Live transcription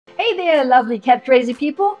Hey there, lovely cat crazy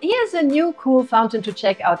people. Here's a new cool fountain to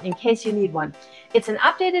check out in case you need one. It's an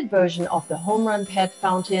updated version of the HomeRunPet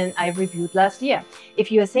fountain I reviewed last year.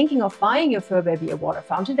 If you are thinking of buying your fur baby a water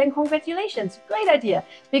fountain, then congratulations. Great idea,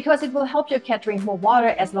 because it will help your cat drink more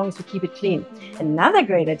water as long as you keep it clean. Another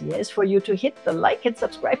great idea is for you to hit the like and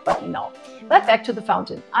subscribe button now. But back to the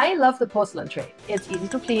fountain. I love the porcelain tray. It's easy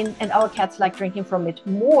to clean and our cats like drinking from it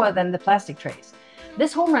more than the plastic trays.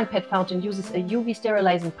 This HomeRunPet fountain uses a UV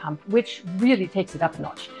sterilizing pump, which really takes it up a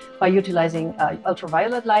notch. By utilizing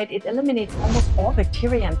ultraviolet light, it eliminates almost all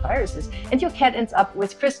bacteria and viruses, and your cat ends up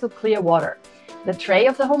with crystal clear water. The tray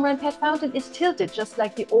of the HomeRunPet fountain is tilted just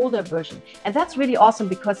like the older version, and that's really awesome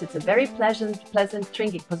because it's a very pleasant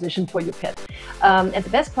drinking position for your pet. And the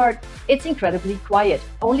best part, it's incredibly quiet,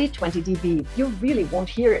 only 20 dB. You really won't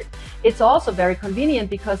hear it. It's also very convenient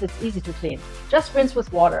because it's easy to clean. Just rinse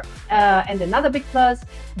with water. And another big plus,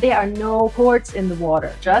 there are no cords in the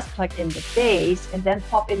water. Just plug in the base and then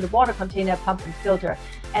pop in the water container, pump and filter,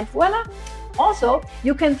 and voila! Also,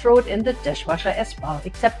 you can throw it in the dishwasher as well,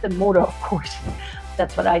 except the motor, of course.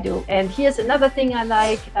 That's what I do. And here's another thing I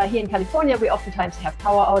like. Here in California, we oftentimes have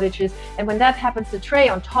power outages. And when that happens, the tray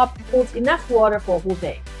on top holds enough water for a whole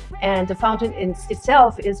day. And the fountain in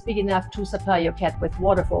itself is big enough to supply your cat with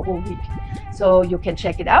water for a whole week. So you can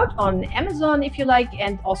check it out on Amazon if you like,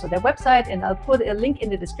 and also their website. And I'll put a link in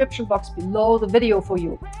the description box below the video for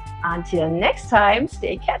you. Until next time,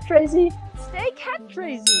 stay cat crazy. Stay cat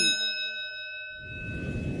crazy.